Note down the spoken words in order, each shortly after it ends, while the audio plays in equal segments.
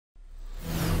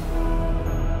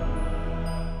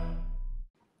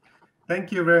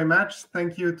Thank you very much.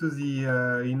 Thank you to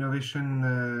the Innovation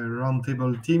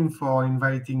Roundtable team for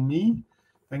inviting me.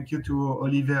 Thank you to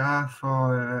Olivera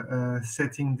for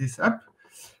setting this up.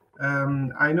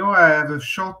 I know I have a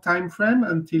short time frame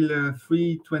until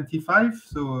 3:25,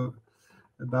 so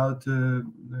about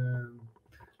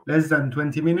less than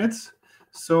 20 minutes.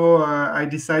 So I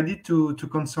decided to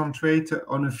concentrate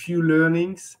on a few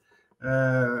learnings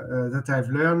that I've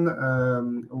learned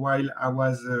while I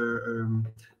was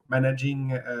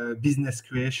managing business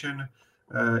creation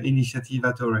initiative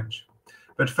at Orange.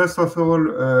 But first of all,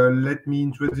 let me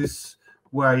introduce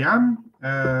who I am.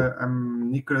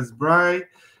 I'm Nicholas Bry.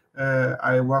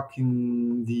 I work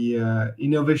in the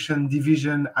innovation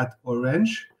division at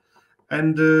Orange.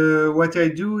 And what I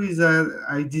do is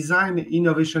I design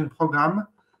innovation program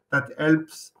that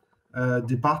helps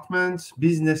departments,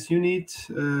 business units,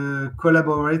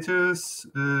 collaborators,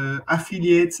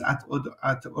 affiliates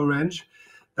at Orange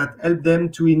that help them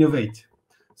to innovate.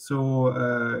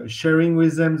 So sharing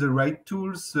with them the right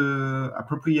tools,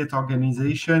 appropriate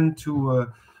organization to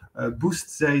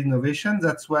boost their innovation.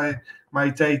 That's why my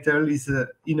title is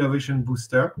Innovation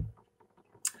Booster.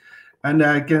 And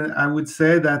I would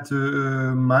say that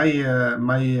my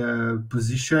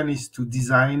position is to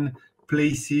design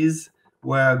places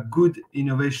where good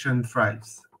innovation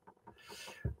thrives.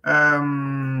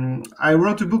 I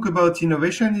wrote a book about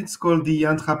innovation. It's called The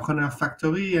Entrepreneur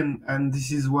Factory, and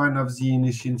this is one of the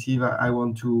initiatives I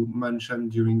want to mention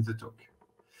during the talk.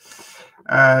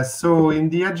 So in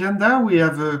the agenda, we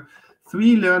have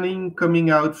 3 learning coming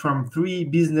out from 3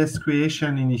 business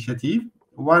creation initiatives.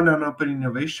 One on open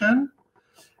innovation,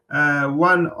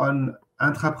 one on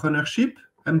entrepreneurship,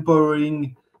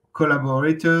 empowering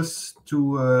collaborators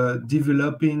to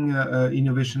developing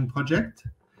innovation project,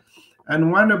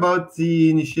 and one about the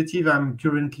initiative I'm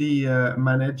currently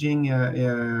managing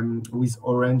with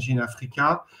Orange in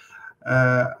Africa,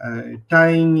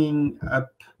 tying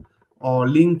up or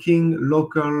linking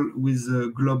local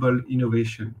with global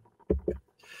innovation.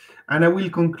 And I will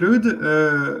conclude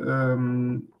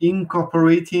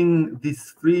incorporating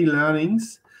these 3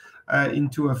 learnings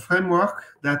into a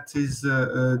framework that is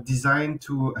designed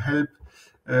to help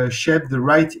shape the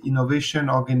right innovation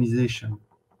organization,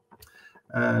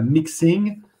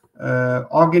 mixing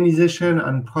organization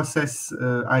and process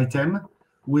item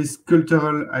with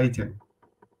cultural item.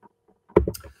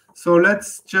 So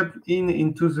let's jump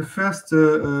into the first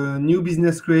new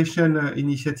business creation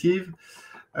initiative.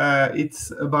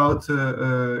 It's about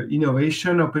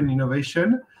innovation, open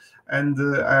innovation. And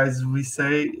as we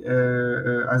say,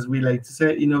 as we like to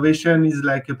say, innovation is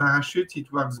like a parachute.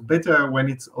 It works better when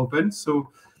it's open. So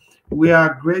we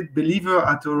are great believer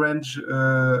at Orange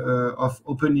of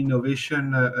open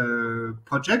innovation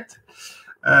project.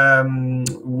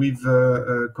 We've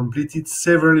completed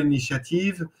several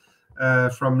initiatives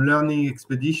from learning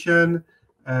expedition,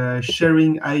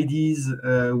 sharing ideas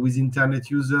with internet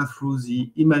users through the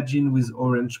Imagine with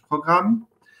Orange program,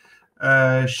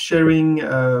 sharing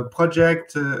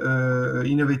project,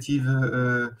 innovative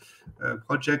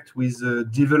project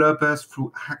with developers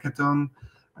through hackathon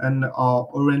and our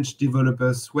Orange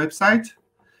developers website,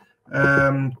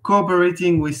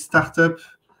 cooperating with startup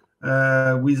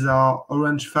with our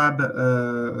Orange Fab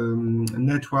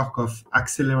network of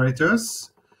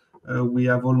accelerators. We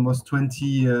have almost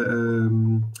 20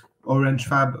 Orange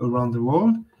Fab around the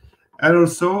world, and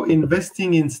also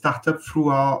investing in startup through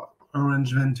our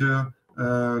Orange Venture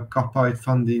corporate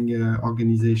funding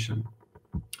organization.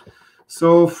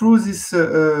 So through this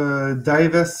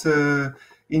diverse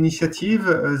initiative,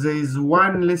 there is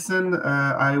one lesson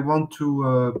I want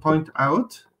to point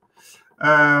out,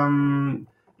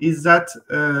 is that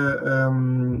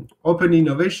open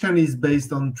innovation is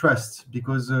based on trust,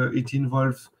 because it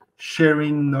involves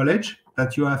sharing knowledge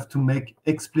that you have to make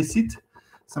explicit.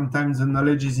 Sometimes the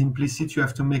knowledge is implicit, you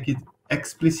have to make it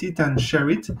explicit and share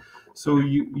it. So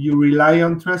you rely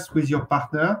on trust with your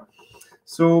partner.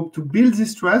 So to build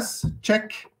this trust,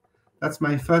 check, that's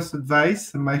my first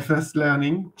advice, my first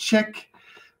learning, check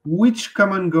which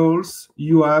common goals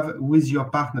you have with your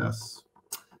partners.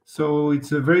 So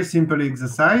it's a very simple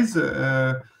exercise.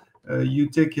 You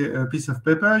take a piece of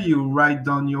paper, you write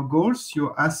down your goals,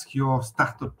 you ask your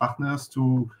startup partners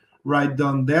to write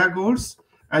down their goals,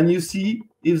 and you see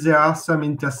if there are some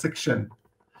intersection.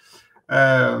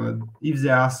 If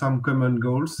there are some common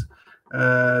goals,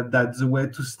 that's the way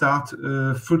to start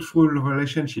a fruitful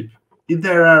relationship. If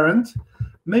there aren't,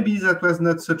 maybe that was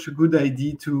not such a good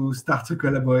idea to start a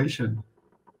collaboration.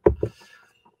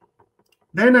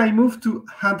 Then I move to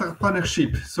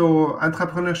entrepreneurship. So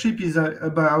entrepreneurship is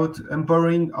about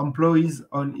empowering employees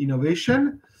on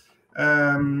innovation.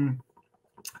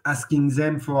 asking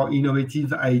them for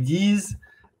innovative ideas.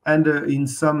 And in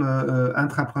some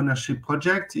entrepreneurship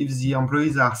projects, if the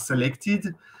employees are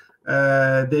selected,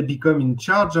 they become in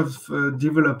charge of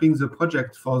developing the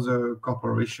project for the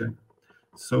corporation.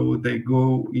 So they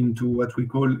go into what we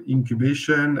call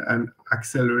incubation and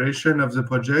acceleration of the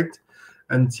project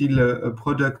until a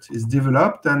product is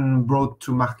developed and brought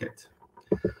to market.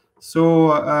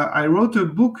 So I wrote a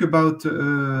book about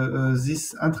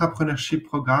this entrepreneurship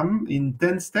program in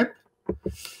 10 steps.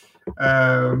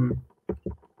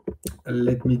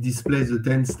 Let me display the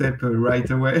 10 steps right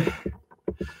away.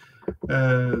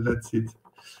 That's it.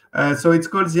 So it's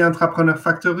called the Entrepreneur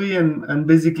Factory, and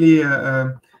basically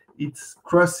it's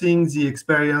crossing the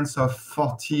experience of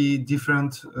 40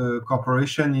 different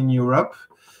corporations in Europe,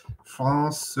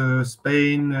 France,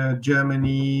 Spain,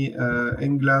 Germany,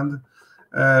 England,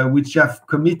 which have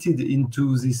committed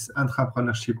into this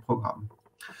entrepreneurship program.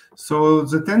 So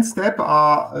the 10 steps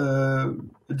are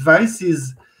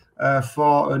advices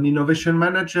for an innovation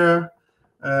manager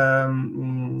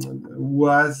who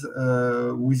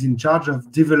is in charge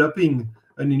of developing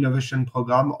an innovation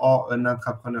program or an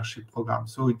entrepreneurship program.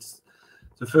 So it's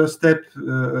the first step,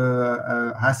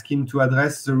 ask him to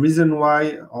address the reason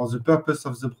why or the purpose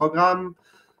of the program,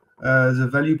 the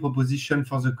value proposition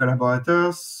for the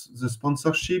collaborators, the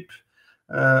sponsorship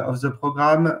of the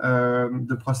program,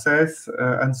 the process,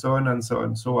 and so on and so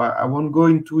on. So I won't go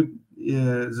into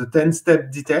the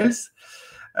 10-step details,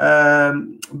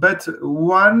 but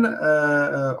one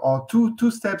or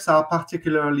two steps are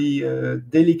particularly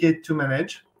delicate to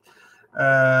manage,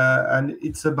 and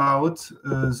it's about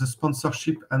the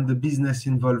sponsorship and the business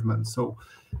involvement. So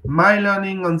my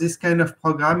learning on this kind of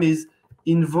program is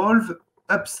involve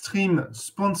upstream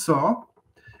sponsor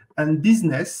and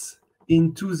business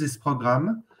into this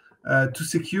program to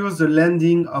secure the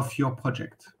landing of your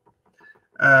project.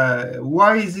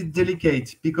 Why is it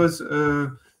delicate? Because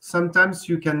sometimes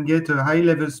you can get a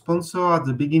high-level sponsor at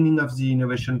the beginning of the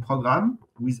innovation program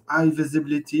with high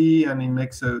visibility, and he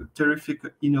makes a terrific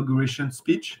inauguration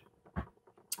speech.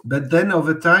 But then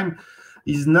over time,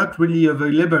 he's not really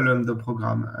available on the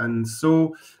program. And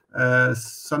so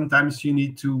sometimes you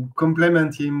need to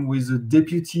complement him with a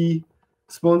deputy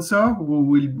sponsor who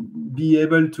will be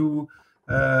able to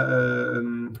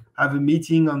have a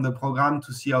meeting on the program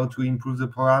to see how to improve the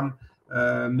program,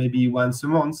 maybe once a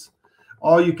month.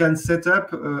 Or you can set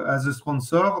up as a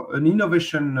sponsor an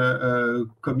innovation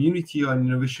community or an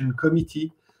innovation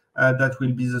committee that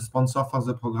will be the sponsor for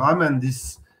the program. And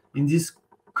in this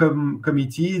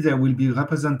committee, there will be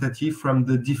representative from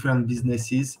the different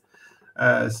businesses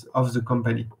of the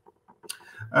company.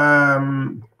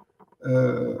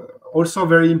 Also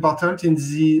very important in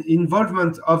the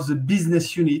involvement of the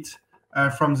business unit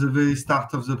from the very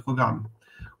start of the program.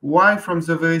 Why from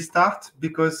the very start?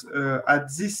 Because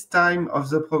at this time of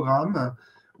the program,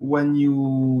 when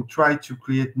you try to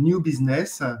create new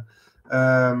business,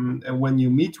 when you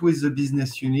meet with the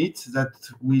business unit that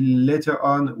will later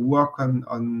on work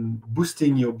on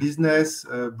boosting your business,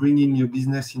 bringing your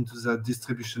business into the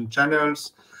distribution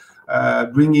channels,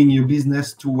 bringing your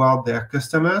business toward their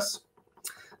customers.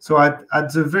 So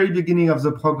at the very beginning of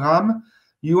the program,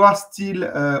 you are still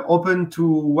open to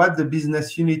what the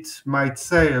business unit might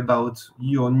say about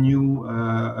your new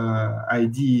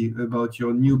idea, about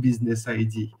your new business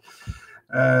idea.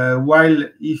 While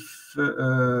if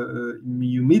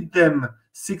you meet them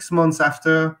 6 months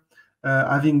after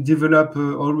having developed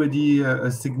already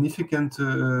a significant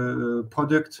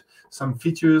product, some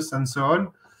features and so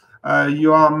on,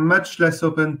 you are much less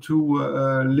open to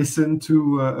listen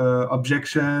to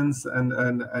objections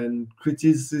and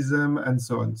criticism and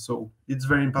so on. So it's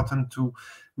very important to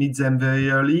meet them very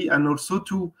early, and also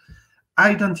to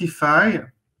identify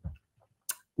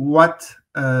what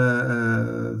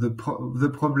the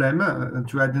problem,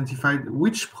 to identify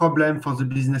which problem for the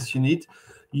business unit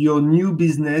your new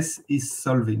business is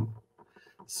solving.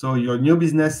 So your new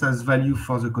business has value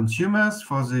for the consumers,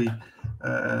 for the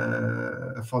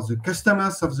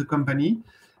customers of the company,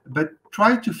 but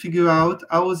try to figure out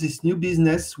how this new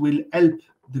business will help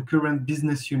the current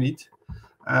business unit,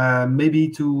 maybe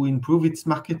to improve its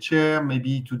market share,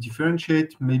 maybe to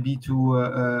differentiate, maybe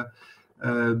to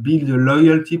build a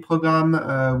loyalty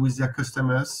program with their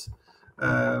customers,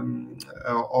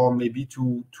 or maybe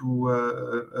to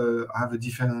have a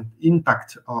different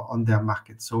impact on their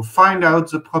market. So find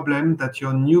out the problem that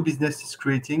your new business is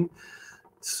creating.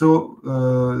 So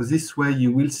this way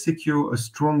you will secure a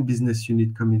strong business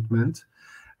unit commitment.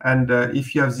 And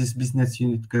if you have this business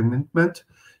unit commitment,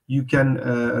 you can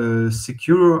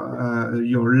secure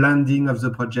your landing of the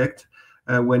project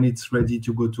when it's ready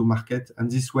to go to market,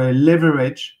 and this way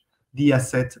leverage the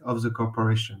asset of the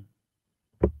corporation.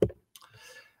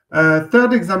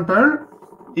 Third example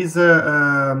is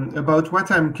about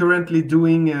what I'm currently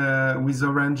doing with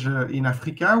Orange in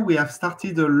Africa. We have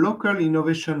started a local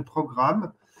innovation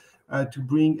program to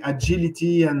bring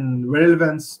agility and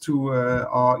relevance to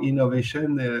our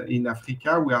innovation in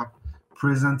Africa. We are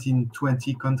present in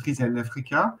 20 countries in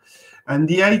Africa. And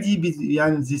the idea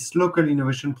behind this local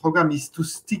innovation program is to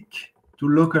stick to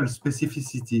local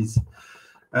specificities.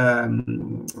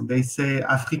 They say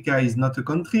Africa is not a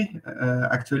country.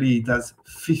 Actually, it has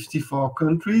 54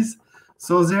 countries.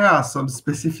 So there are some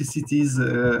specificities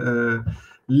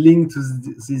linked to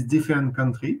these different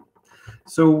countries.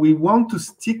 So we want to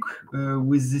stick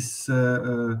with this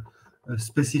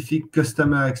specific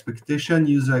customer expectation,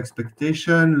 user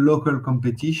expectation, local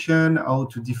competition, how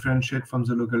to differentiate from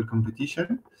the local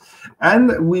competition.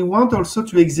 And we want also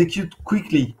to execute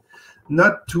quickly,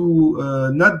 not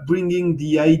bringing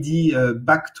the idea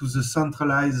back to the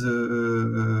centralized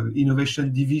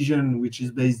innovation division, which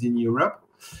is based in Europe,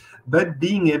 but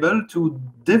being able to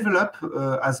develop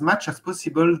as much as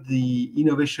possible the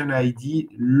innovation idea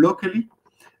locally,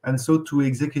 and so to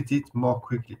execute it more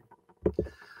quickly.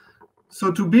 So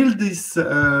to build this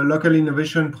local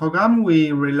innovation program,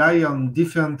 we rely on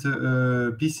different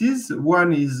pieces.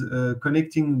 One is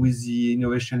connecting with the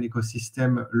innovation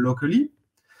ecosystem locally.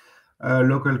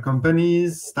 Local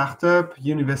companies, startup,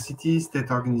 universities,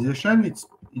 state organization.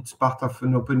 It's part of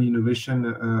an open innovation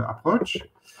approach.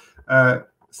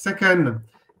 Second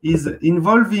is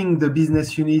involving the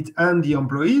business unit and the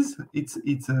employees. It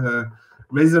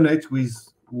resonates with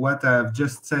what I've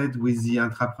just said with the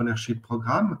entrepreneurship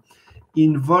program,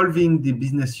 involving the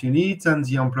business unit and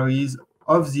the employees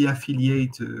of the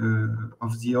affiliate,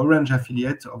 of the Orange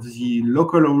affiliate, of the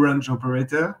local Orange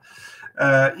operator,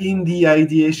 in the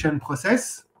ideation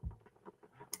process,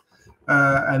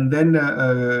 and then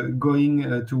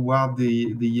going toward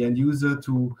the end user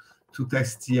to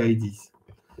test the ideas.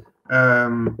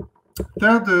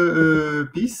 Third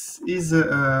piece is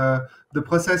the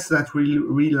process that we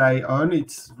rely on.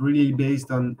 It's really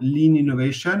based on lean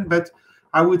innovation, but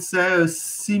I would say a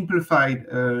simplified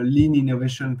lean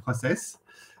innovation process.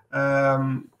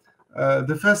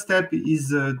 The first step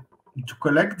is to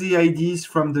collect the ideas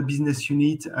from the business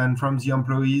unit and from the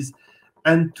employees,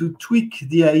 and to tweak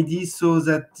the ideas so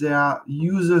that they are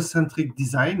user-centric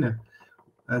design.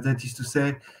 That is to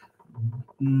say,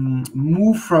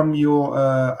 move from your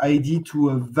idea to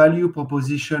a value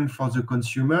proposition for the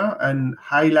consumer and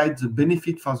highlight the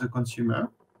benefit for the consumer.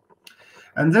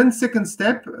 And then second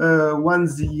step,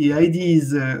 once the idea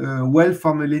is well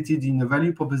formulated in a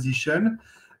value proposition,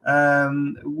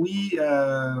 we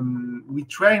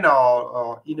train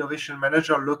our innovation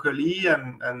manager locally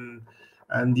and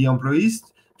the employees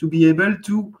to be able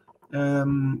to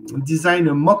design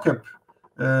a mock-up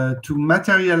to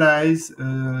materialize,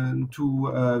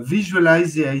 to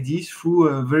visualize the ideas through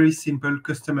a very simple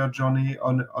customer journey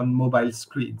on mobile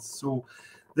screens. So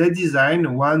they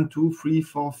design 1, 2, 3,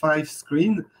 4, 5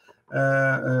 screens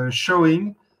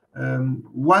showing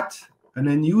what an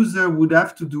end user would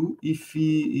have to do if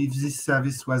this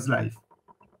service was live.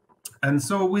 And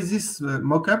so with this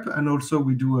mock-up, and also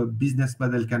we do a business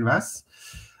model canvas,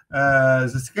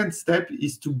 the second step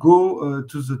is to go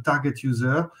to the target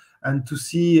user and to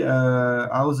see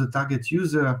how the target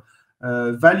user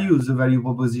values the value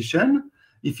proposition,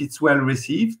 if it's well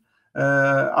received,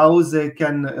 how they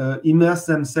can immerse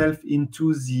themselves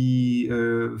into the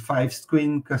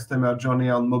 5-screen customer journey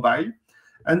on mobile.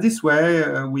 And this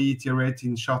way, we iterate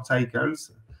in short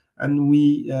cycles. And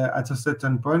we, at a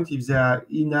certain point, if there are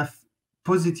enough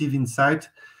positive insight,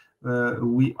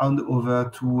 we hand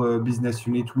over to a business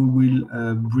unit who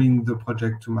will bring the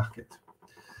project to market.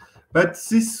 But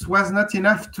this was not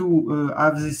enough to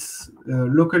have this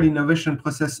local innovation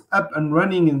process up and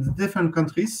running in the different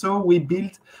countries. So we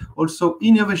built also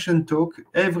innovation talk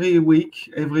every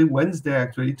week, every Wednesday,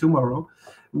 actually, tomorrow.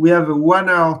 We have a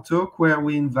 1-hour talk where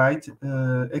we invite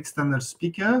external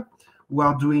speakers who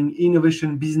are doing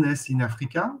innovation business in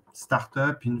Africa,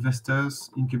 startup, investors,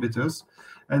 incubators,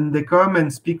 and they come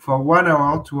and speak for 1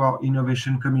 hour to our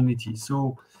innovation community.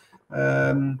 So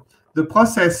the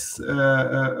process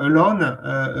alone,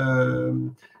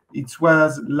 it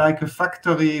was like a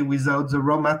factory without the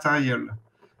raw material.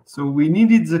 So we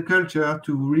needed the culture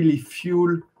to really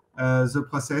fuel the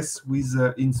process with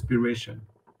inspiration.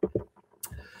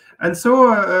 And so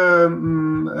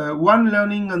one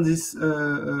learning on this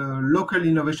local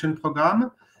innovation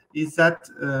program is that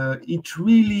it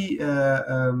really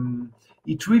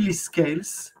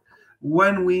scales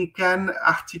when we can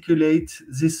articulate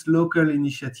this local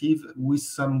initiative with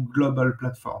some global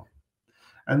platform.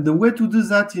 And the way to do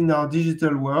that in our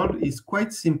digital world is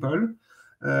quite simple.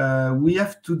 We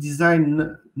have to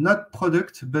design not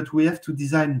product, but we have to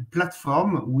design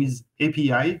platform with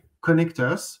API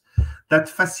connectors that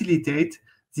facilitate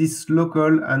this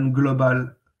local and global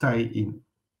tie-in.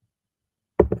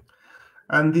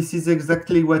 And this is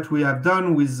exactly what we have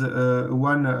done with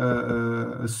one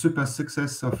super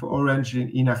success of Orange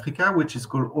in Africa, which is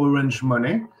called Orange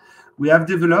Money. We have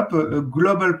developed a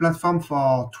global platform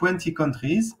for 20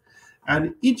 countries,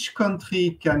 and each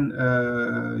country can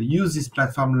use this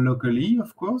platform locally,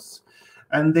 of course,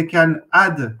 and they can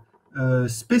add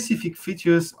specific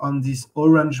features on this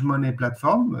Orange Money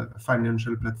platform,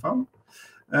 financial platform.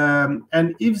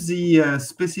 And if the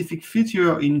specific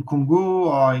feature in Congo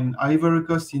or in Ivory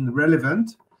Coast is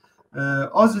relevant,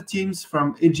 other teams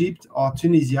from Egypt or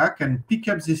Tunisia can pick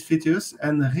up these features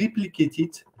and replicate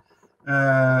it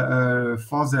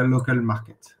for their local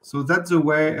market. So that's the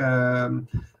way,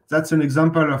 that's an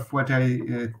example of what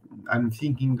I'm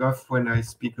thinking of when I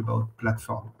speak about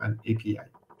platform and API.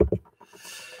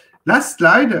 Last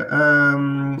slide,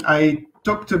 I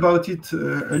talked about it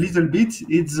a little bit.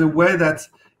 It's the way that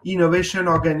innovation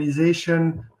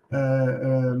organization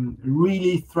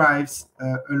really thrives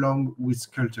along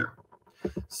with culture.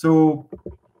 So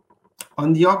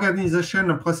on the organization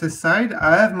and process side,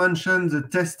 I have mentioned the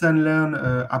test and learn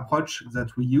approach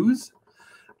that we use.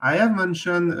 I have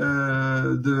mentioned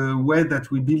the way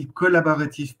that we build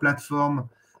collaborative platform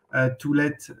to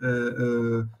let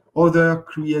other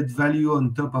create value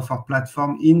on top of our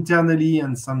platform internally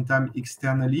and sometimes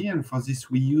externally. And for this,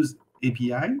 we use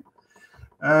API.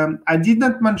 I did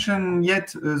not mention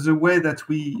yet the way that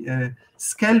we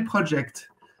scale project,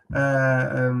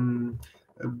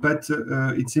 but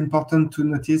it's important to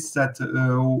notice that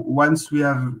once we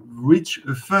have reached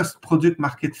a first product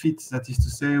market fit, that is to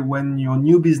say, when your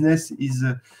new business is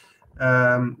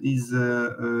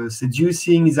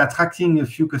seducing, is attracting a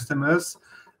few customers,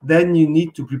 then you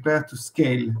need to prepare to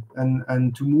scale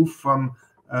and to move from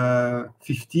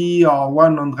 50 or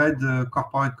 100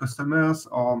 corporate customers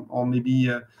or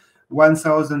maybe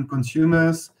 1,000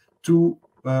 consumers to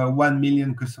 1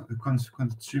 million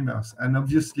consumers. And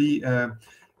obviously,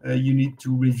 you need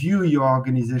to review your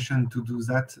organization to do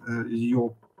that,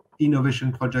 your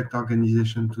innovation project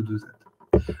organization to do that.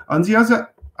 On the other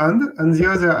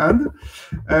hand,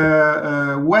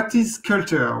 what is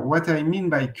culture? What I mean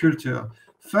by culture?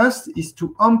 First is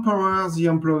to empower the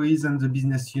employees and the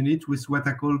business unit with what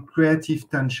I call creative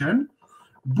tension,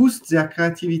 boost their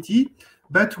creativity,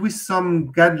 but with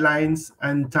some guidelines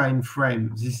and time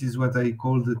frame. This is what I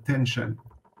call the tension.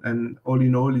 And all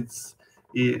in all,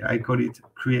 I call it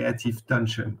creative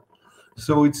tension.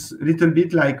 So it's a little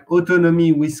bit like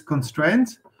autonomy with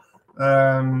constraint.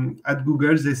 At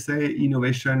Google, they say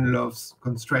innovation loves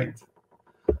constraint.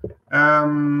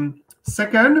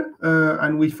 Second,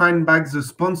 and we find back the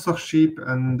sponsorship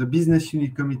and the business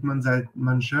unit commitments I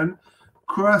mentioned,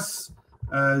 cross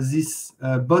this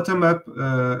bottom-up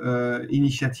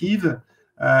initiative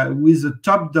with a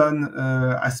top-down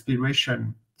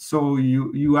aspiration. So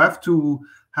you have to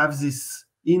have this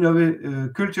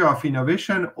culture of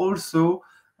innovation also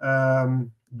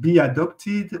be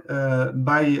adopted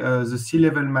by the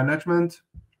C-level management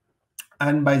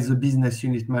and by the business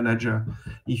unit manager,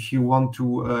 if you want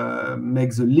to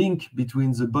make the link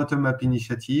between the bottom-up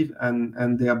initiative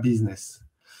and their business.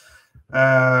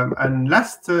 And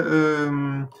last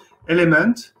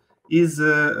element is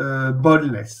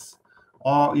boldness,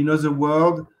 or in other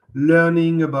words,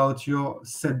 learning about your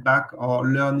setback or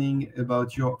learning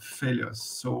about your failures.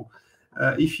 So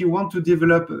if you want to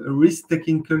develop a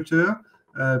risk-taking culture,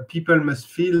 people must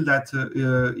feel that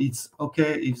it's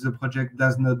okay if the project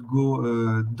does not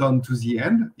go down to the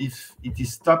end, if it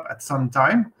is stopped at some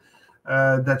time,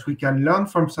 that we can learn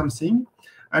from something.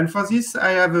 And for this, I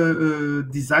have a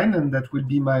design, and that will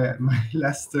be my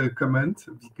last comment,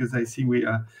 because I see we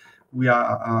are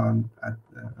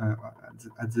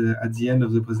at the end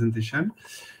of the presentation.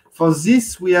 For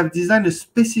this, we have designed a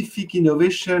specific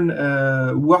innovation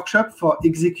workshop for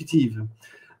executive.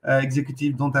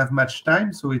 Executive don't have much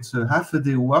time, so it's a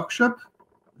half-a-day workshop,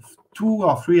 2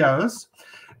 or 3 hours,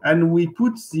 and we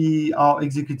put our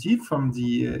executive from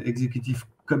the executive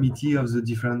committee of the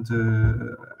different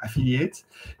affiliates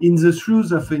in the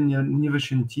shoes of an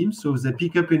innovation team. So they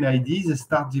pick up an idea, they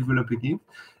start developing it,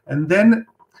 and then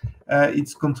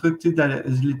it's constructed a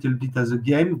little bit as a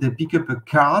game. They pick up a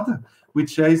card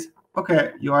which says,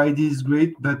 okay, your idea is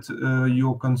great, but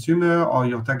your consumer or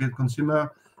your target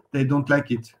consumer, they don't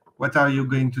like it. What are you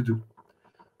going to do?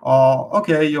 Or,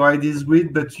 okay, your idea is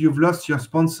great, but you've lost your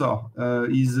sponsor,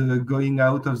 is going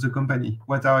out of the company.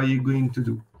 What are you going to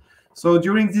do? So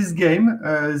during this game,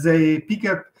 they pick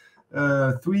up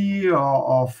 3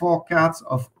 or 4 cards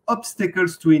of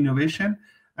obstacles to innovation,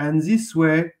 and this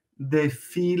way they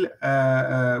feel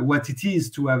what it is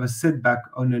to have a setback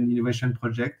on an innovation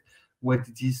project, what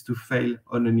it is to fail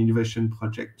on an innovation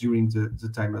project during the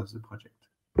time of the project.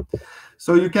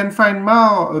 So you can find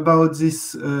more about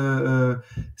this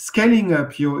scaling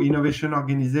up your innovation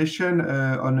organization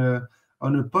on a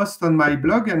post on my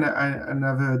blog, and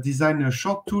I've designed a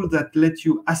short tool that lets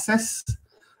you assess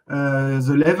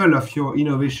the level of your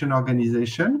innovation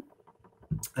organization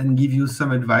and give you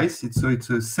some advice. It's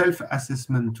a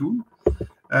self-assessment tool,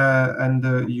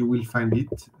 and you will find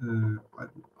it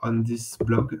on this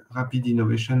blog,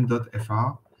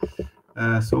 rapidinnovation.fr.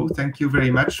 So thank you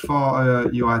very much for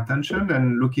your attention,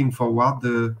 and looking forward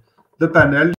the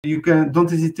panel. You don't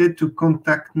hesitate to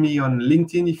contact me on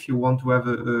LinkedIn if you want to have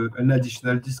an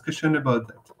additional discussion about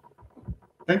that.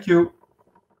 Thank you.